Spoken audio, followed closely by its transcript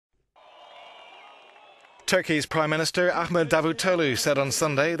Turkey's Prime Minister Ahmet Davutoglu said on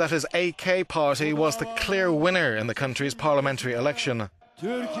Sunday that his AK party was the clear winner in the country's parliamentary election.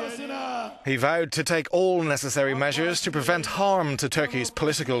 He vowed to take all necessary measures to prevent harm to Turkey's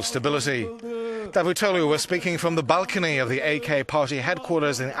political stability. Davutoglu was speaking from the balcony of the AK party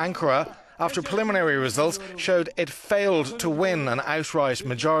headquarters in Ankara after preliminary results showed it failed to win an outright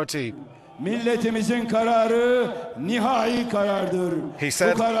majority. He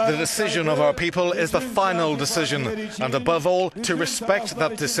said, the decision of our people is the final decision, and above all, to respect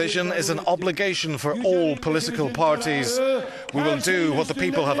that decision is an obligation for all political parties. We will do what the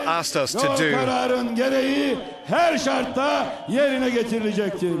people have asked us to do.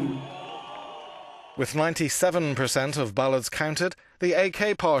 With 97% of ballots counted, the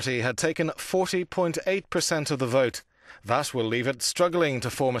AK party had taken 40.8% of the vote. That will leave it struggling to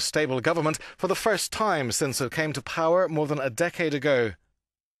form a stable government for the first time since it came to power more than a decade ago.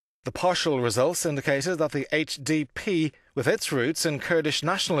 The partial results indicated that the HDP, with its roots in Kurdish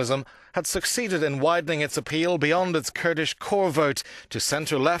nationalism, had succeeded in widening its appeal beyond its Kurdish core vote to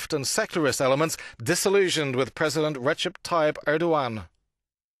centre-left and secularist elements disillusioned with President Recep Tayyip Erdogan.